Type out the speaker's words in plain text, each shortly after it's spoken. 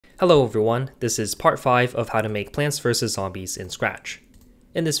Hello everyone, this is part 5 of how to make Plants vs Zombies in Scratch.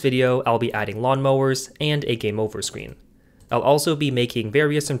 In this video, I'll be adding lawnmowers and a game over screen. I'll also be making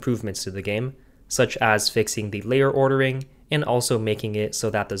various improvements to the game, such as fixing the layer ordering and also making it so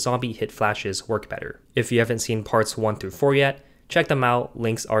that the zombie hit flashes work better. If you haven't seen parts 1 through 4 yet, check them out,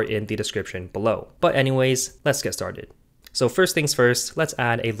 links are in the description below. But anyways, let's get started. So first things first, let's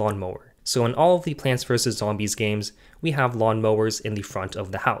add a lawnmower. So in all of the Plants vs Zombies games, we have lawnmowers in the front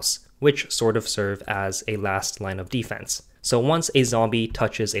of the house, which sort of serve as a last line of defense. So once a zombie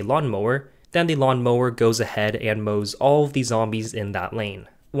touches a lawnmower, then the lawnmower goes ahead and mows all of the zombies in that lane.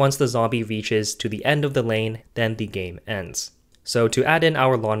 Once the zombie reaches to the end of the lane, then the game ends. So to add in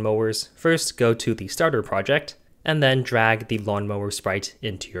our lawnmowers, first go to the starter project, and then drag the lawnmower sprite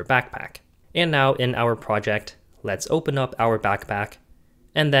into your backpack. And now in our project, let's open up our backpack,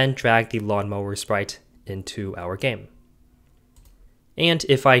 and then drag the lawnmower sprite into our game. And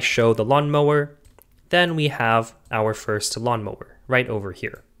if I show the lawnmower, then we have our first lawnmower right over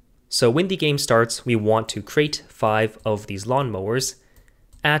here. So when the game starts, we want to create 5 of these lawnmowers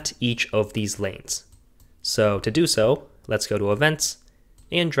at each of these lanes. So to do so, let's go to events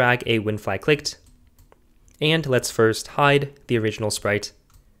and drag a when flag clicked. And let's first hide the original sprite.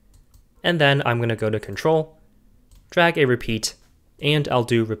 And then I'm going to go to control, drag a repeat, and I'll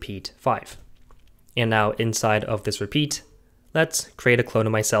do repeat 5. And now inside of this repeat, let's create a clone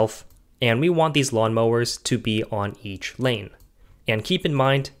of myself, and we want these lawnmowers to be on each lane. And keep in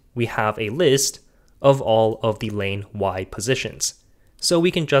mind, we have a list of all of the lane Y positions. So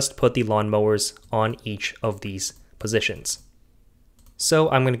we can just put the lawnmowers on each of these positions. So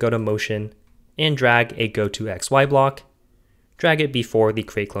I'm going to go to motion and drag a go to XY block, drag it before the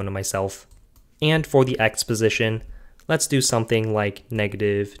create clone of myself. And for the X position, let's do something like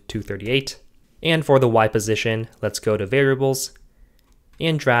 -238. And for the Y position, let's go to variables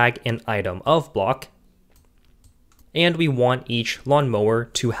and drag an item of block. And we want each lawnmower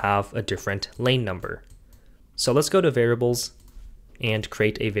to have a different lane number. So let's go to variables and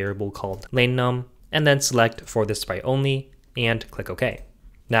create a variable called lane num, and then select for the sprite only and click OK.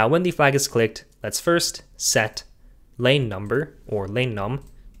 Now when the flag is clicked, let's first set lane number or lane num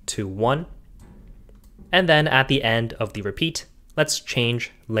to 1. And then at the end of the repeat, let's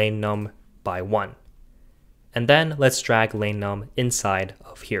change lane num by 1. And then let's drag lane num inside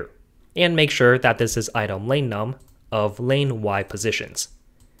of here. And make sure that this is item lane num of lane Y positions.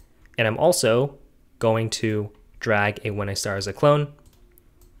 And I'm also going to drag a when I start as a clone.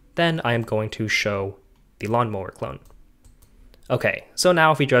 Then I'm going to show the lawnmower clone. Okay, so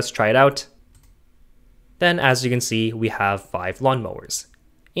now if we just try it out, then as you can see, we have 5 lawnmowers.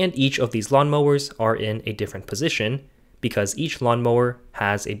 And each of these lawnmowers are in a different position because each lawnmower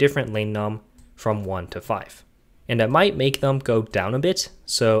has a different lane num from 1 to 5. And I might make them go down a bit,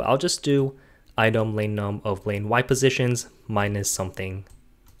 so I'll just do item lane num of lane Y positions minus something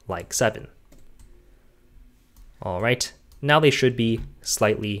like 7. Alright, now they should be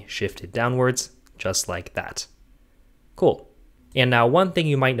slightly shifted downwards, just like that. Cool. And now one thing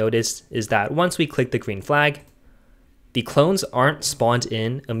you might notice is that once we click the green flag, the clones aren't spawned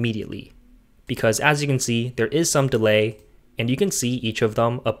in immediately, because as you can see, there is some delay, and you can see each of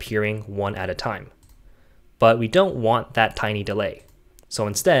them appearing one at a time. But we don't want that tiny delay. So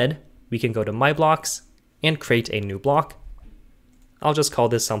instead, we can go to My Blocks and create a new block. I'll just call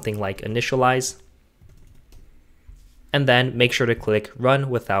this something like Initialize. And then make sure to click Run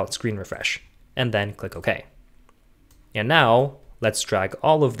Without Screen Refresh, and then click OK. And now, let's drag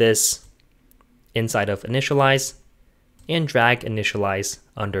all of this inside of Initialize, and drag initialize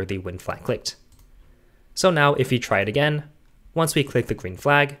under the when flag clicked. So now if we try it again, once we click the green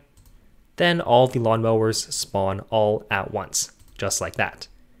flag, then all the lawnmowers spawn all at once, just like that.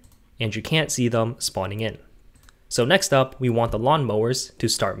 And you can't see them spawning in. So next up, we want the lawnmowers to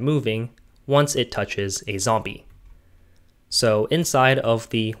start moving once it touches a zombie. So inside of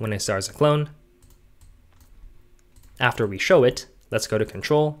the when I start as a clone, after we show it, let's go to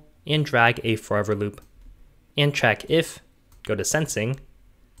control and drag a forever loop and check if, go to sensing,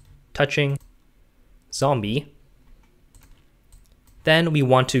 touching, zombie. Then we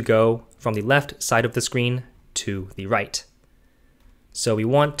want to go from the left side of the screen to the right. So we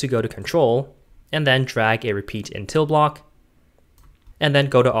want to go to control and then drag a repeat until block, and then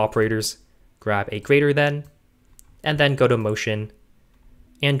go to operators, grab a greater than, and then go to motion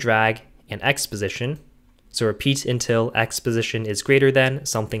and drag an X position. So repeat until X position is greater than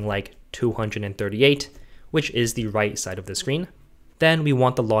something like 238, which is the right side of the screen. Then we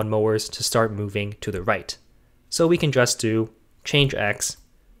want the lawnmowers to start moving to the right. So we can just do change X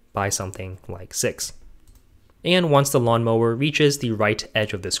by something like 6. And once the lawnmower reaches the right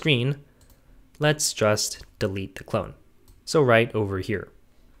edge of the screen, let's just delete the clone. So right over here.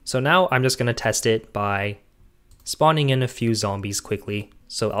 So now I'm just going to test it by spawning in a few zombies quickly.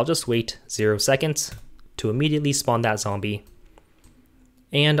 So I'll just wait 0 seconds to immediately spawn that zombie.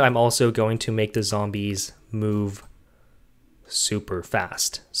 And I'm also going to make the zombies move super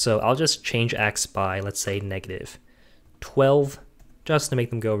fast. So I'll just change X by, let's say, -12, just to make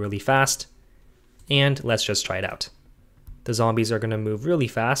them go really fast. And let's just try it out. The zombies are going to move really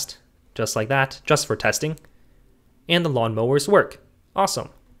fast, just like that, just for testing. And the lawnmowers work. Awesome.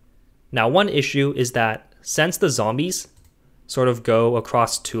 Now, one issue is that since the zombies sort of go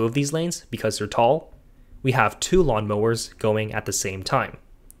across 2 of these lanes because they're tall, we have 2 lawnmowers going at the same time,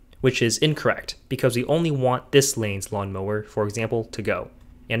 which is incorrect because we only want this lane's lawnmower, for example, to go,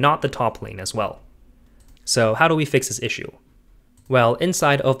 and not the top lane as well. So how do we fix this issue? Well,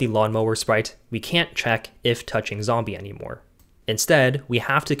 inside of the lawnmower sprite, we can't check if touching zombie anymore. Instead, we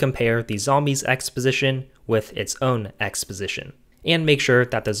have to compare the zombie's X position with its own X position, and make sure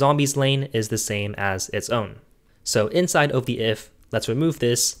that the zombie's lane is the same as its own. So inside of the if, let's remove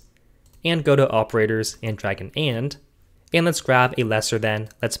this, and go to operators and drag an and let's grab a lesser than,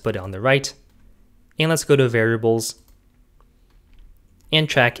 let's put it on the right, and let's go to variables, and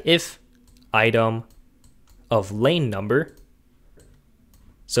check if item of lane number.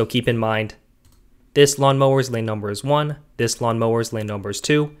 So keep in mind, this lawnmower's lane number is 1, this lawnmower's lane number is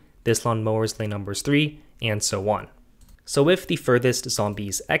 2, this lawnmower's lane number is 3, and so on. So if the furthest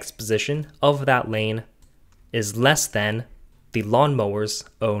zombie's X position of that lane is less than the lawnmower's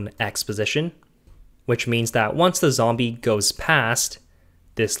own X position, which means that once the zombie goes past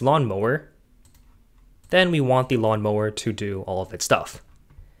this lawnmower, then we want the lawnmower to do all of its stuff.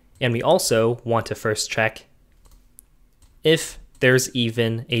 And we also want to first check if there's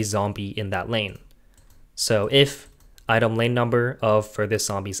even a zombie in that lane. So if item lane number of furthest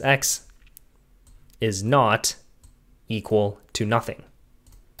zombie's X is not equal to nothing.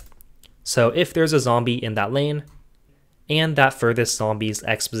 So if there's a zombie in that lane, and that furthest zombie's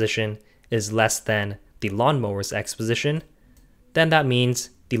X position is less than the lawnmower's X position, then that means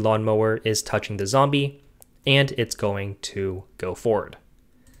the lawnmower is touching the zombie, and it's going to go forward.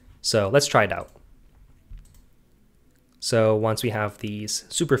 So let's try it out. So once we have these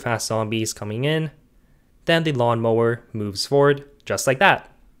super fast zombies coming in, then the lawnmower moves forward just like that.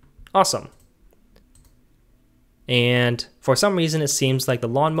 Awesome. And for some reason, it seems like the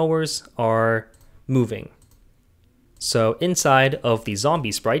lawnmowers are moving. So inside of the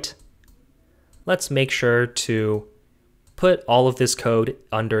zombie sprite, let's make sure to put all of this code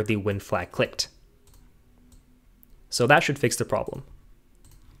under the when flag clicked. So that should fix the problem.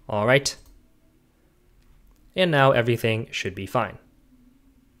 All right. And now everything should be fine.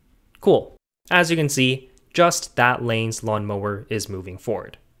 Cool. As you can see, just that lane's lawnmower is moving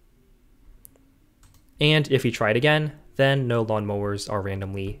forward. And if you try it again, then no lawnmowers are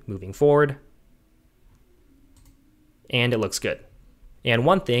randomly moving forward. And it looks good. And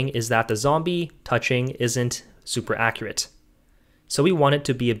one thing is that the zombie touching isn't super accurate. So we want it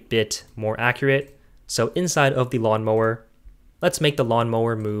to be a bit more accurate. So inside of the lawnmower, let's make the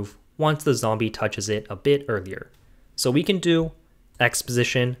lawnmower move once the zombie touches it a bit earlier. So we can do X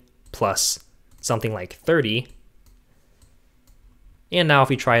position plus something like 30. And now if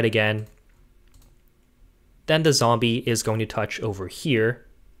we try it again, then the zombie is going to touch over here,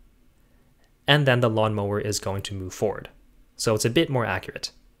 and then the lawnmower is going to move forward. So it's a bit more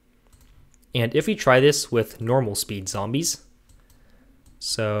accurate. And if we try this with normal speed zombies,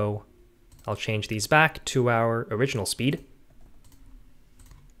 so I'll change these back to our original speed.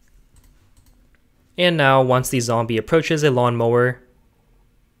 And now once the zombie approaches a lawnmower,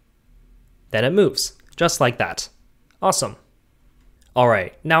 then it moves, just like that. Awesome.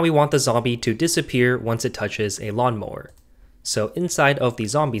 Alright, now we want the zombie to disappear once it touches a lawnmower. So inside of the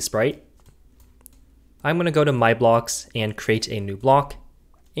zombie sprite, I'm going to go to my blocks and create a new block,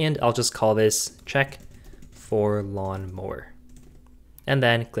 and I'll just call this check for lawnmower. And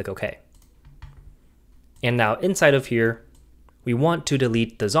then click OK. And now inside of here, we want to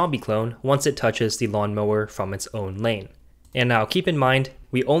delete the zombie clone once it touches the lawnmower from its own lane. And now keep in mind,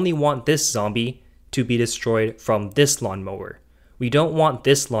 we only want this zombie to be destroyed from this lawnmower. We don't want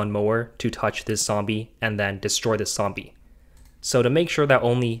this lawnmower to touch this zombie and then destroy this zombie. So to make sure that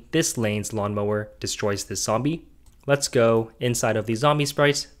only this lane's lawnmower destroys this zombie, let's go inside of the zombie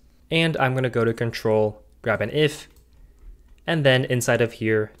sprite, and I'm going to go to control, grab an if, and then inside of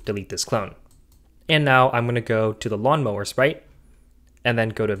here, delete this clone. And now I'm going to go to the lawnmower sprite, and then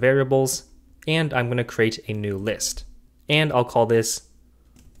go to variables, and I'm going to create a new list. And I'll call this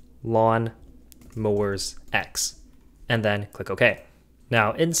lawnmower lawnmowers X, and then click OK.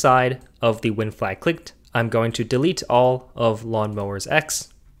 Now inside of the when flag clicked, I'm going to delete all of lawnmowers X,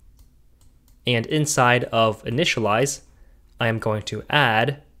 and inside of initialize, I am going to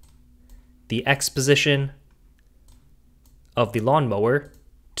add the X position of the lawnmower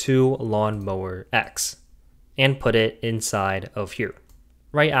to lawnmower X and put it inside of here,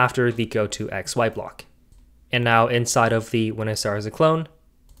 right after the go to XY block. And now inside of the when I start as a clone,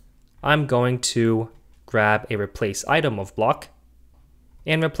 I'm going to grab a replace item of block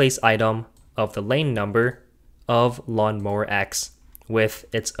and replace item of the lane number of lawnmower X with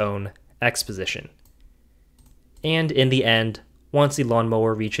its own X position. And in the end, once the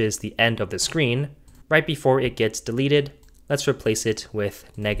lawnmower reaches the end of the screen, right before it gets deleted, let's replace it with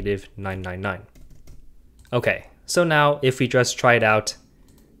 -999. Okay, so now if we just try it out,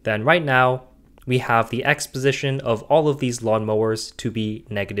 then right now we have the X position of all of these lawnmowers to be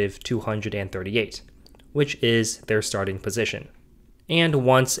 -238, which is their starting position. And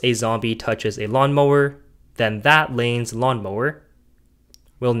once a zombie touches a lawnmower, then that lane's lawnmower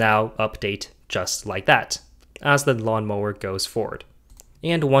will now update just like that as the lawnmower goes forward.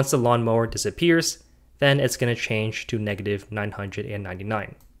 And once the lawnmower disappears, then it's going to change to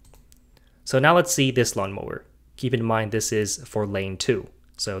 -999. So now let's see this lawnmower. Keep in mind this is for lane 2,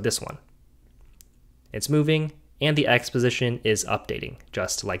 so this one. It's moving and the X position is updating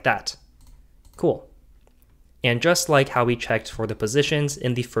just like that. Cool. And just like how we checked for the positions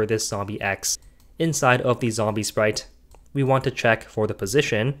in the furthest zombie X inside of the zombie sprite, we want to check for the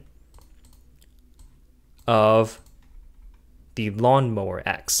position of the lawnmower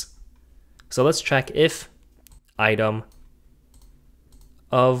X. So let's check if item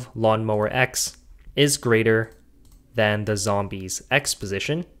of lawnmower X is greater than the zombie's X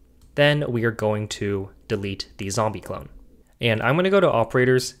position, then we are going to delete the zombie clone. And I'm going to go to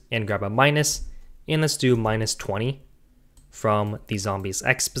operators and grab a minus, and let's do -20 from the zombie's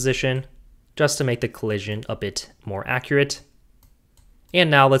X position, just to make the collision a bit more accurate. And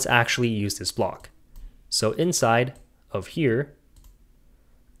now let's actually use this block. So inside of here,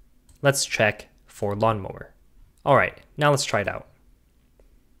 let's check for lawnmower. All right, now let's try it out.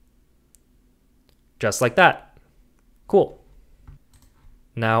 Just like that. Cool.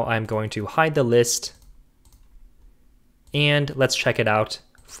 Now I'm going to hide the list and let's check it out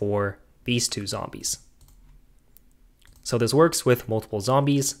for these two zombies. So this works with multiple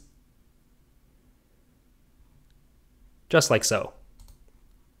zombies, just like so.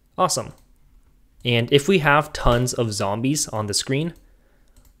 Awesome. And if we have tons of zombies on the screen,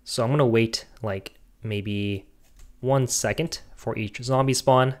 so I'm gonna wait like maybe 1 second for each zombie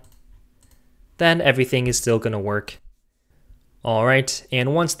spawn, then everything is still gonna work. All right,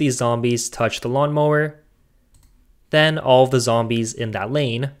 and once these zombies touch the lawnmower, then all the zombies in that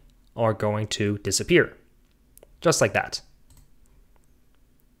lane are going to disappear, just like that.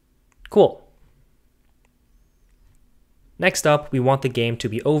 Cool. Next up, we want the game to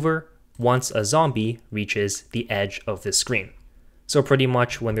be over once a zombie reaches the edge of this screen. So pretty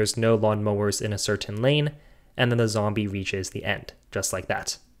much when there's no lawnmowers in a certain lane, and then the zombie reaches the end, just like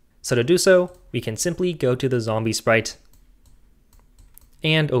that. So to do so, we can simply go to the zombie sprite,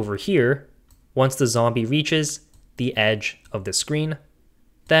 and over here, once the zombie reaches the edge of the screen,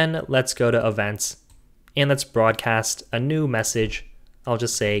 then let's go to events, and let's broadcast a new message. I'll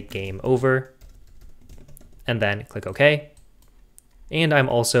just say game over, and then click OK. And I'm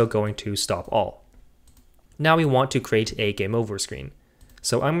also going to stop all. Now we want to create a game over screen.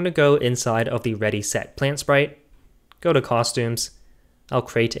 So I'm going to go inside of the ready set plant sprite, go to costumes, I'll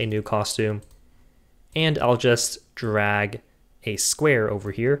create a new costume, and I'll just drag a square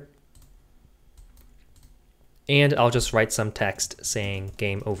over here, and I'll just write some text saying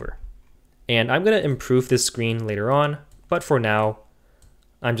game over. And I'm going to improve this screen later on, but for now,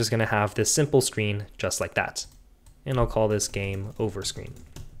 I'm just going to have this simple screen just like that. And I'll call this game over screen.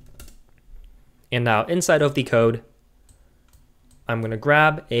 And now inside of the code, I'm going to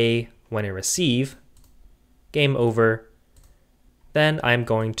grab a when I receive game over, then I'm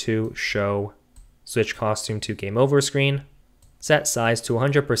going to show switch costume to game over screen, set size to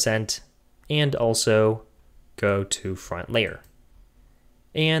 100%, and also go to front layer.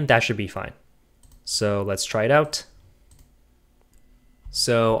 And that should be fine. So let's try it out.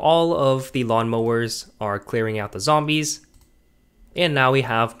 So all of the lawnmowers are clearing out the zombies, and now we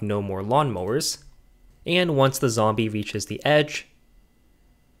have no more lawnmowers. And once the zombie reaches the edge,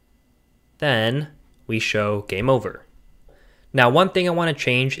 then we show game over. Now one thing I want to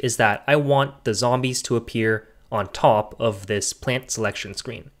change is that I want the zombies to appear on top of this plant selection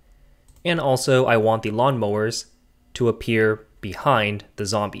screen. And also I want the lawnmowers to appear behind the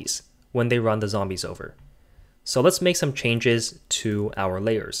zombies when they run the zombies over. So let's make some changes to our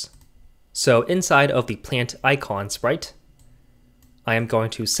layers. So inside of the plant icon sprite, I am going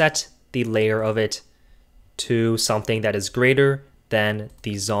to set the layer of it to something that is greater than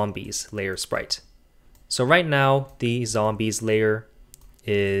the zombies layer sprite. So right now, the zombies layer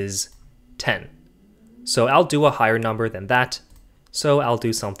is 10. So I'll do a higher number than that. So I'll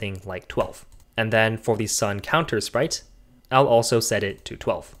do something like 12. And then for the sun counter sprite, I'll also set it to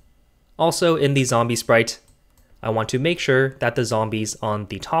 12. Also in the zombie sprite, I want to make sure that the zombies on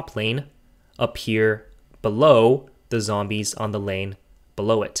the top lane appear below the zombies on the lane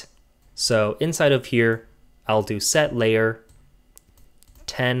below it. So inside of here, I'll do set layer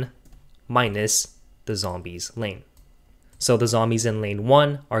 10 minus the zombies lane. So the zombies in lane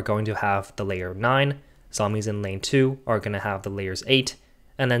 1 are going to have the layer 9, zombies in lane 2 are going to have the layers 8,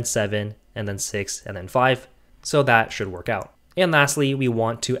 and then 7, and then 6, and then 5, so that should work out. And lastly, we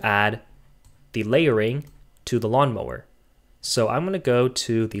want to add the layering to the lawnmower. So I'm going to go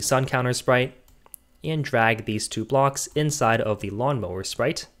to the sun counter sprite and drag these 2 blocks inside of the lawnmower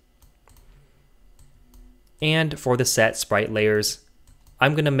sprite. And for the set sprite layers,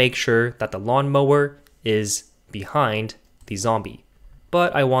 I'm going to make sure that the lawnmower is behind the zombie,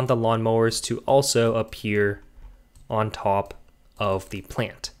 but I want the lawnmowers to also appear on top of the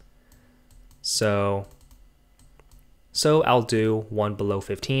plant. So I'll do 1 below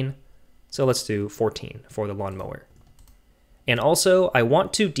 15. So let's do 14 for the lawnmower. And also I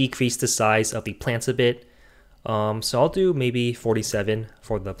want to decrease the size of the plants a bit. So I'll do maybe 47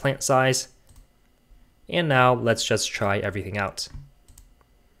 for the plant size. And now let's just try everything out.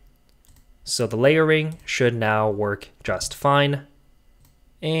 So the layering should now work just fine.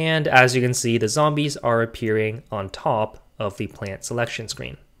 And as you can see, the zombies are appearing on top of the plant selection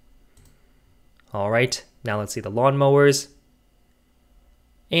screen. Alright, now let's see the lawnmowers.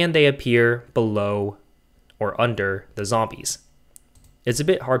 And they appear below or under the zombies. It's a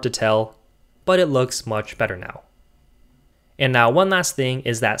bit hard to tell, but it looks much better now. And now one last thing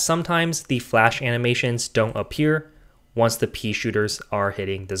is that sometimes the flash animations don't appear once the pea shooters are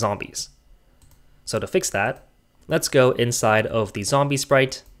hitting the zombies. So to fix that, let's go inside of the zombie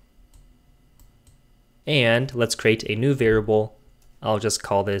sprite and let's create a new variable. I'll just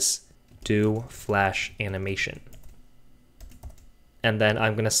call this do flash animation. And then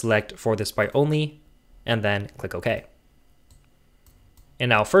I'm going to select for the sprite only and then click OK. And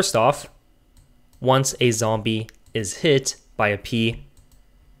now first off, once a zombie is hit by a pea,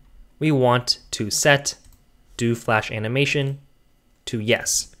 we want to set do flash animation to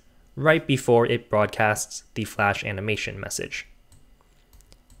yes, right before it broadcasts the flash animation message.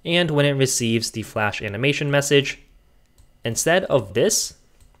 And when it receives the flash animation message, instead of this,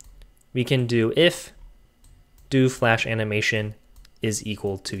 we can do if do flash animation is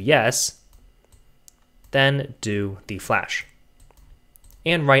equal to yes, then do the flash.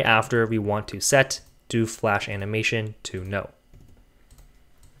 And right after, we want to set do flash animation to no.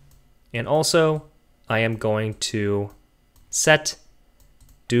 And also, I am going to set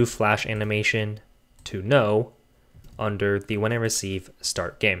do flash animation to no under the when I receive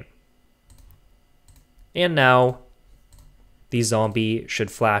start game. And now the zombie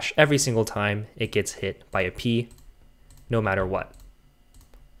should flash every single time it gets hit by a pea, no matter what.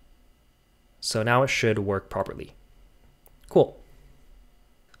 So now it should work properly. Cool.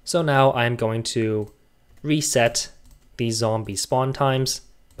 So now I'm going to reset the zombie spawn times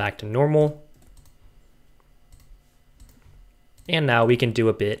back to normal. And now we can do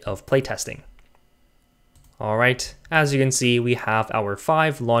a bit of playtesting. Alright, as you can see, we have our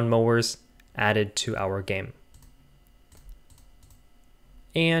 5 lawnmowers added to our game.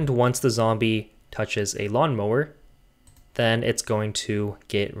 And once the zombie touches a lawnmower, then it's going to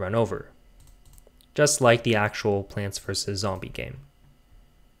get run over, just like the actual Plants vs. Zombie game.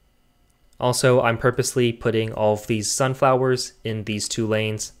 Also, I'm purposely putting all of these sunflowers in these 2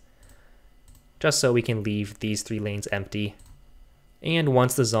 lanes, just so we can leave these 3 lanes empty. And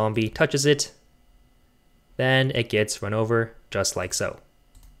once the zombie touches it, then it gets run over just like so.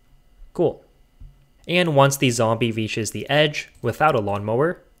 Cool. And once the zombie reaches the edge without a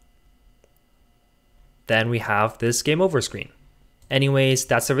lawnmower, then we have this game over screen. Anyways,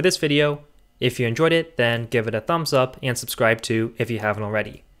 that's it for this video. If you enjoyed it, then give it a thumbs up and subscribe too if you haven't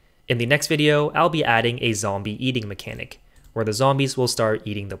already. In the next video, I'll be adding a zombie eating mechanic, where the zombies will start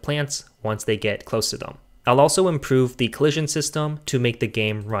eating the plants once they get close to them. I'll also improve the collision system to make the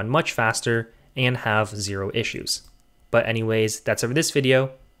game run much faster and have 0 issues. But anyways, that's it for this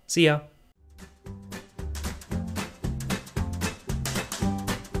video. See ya!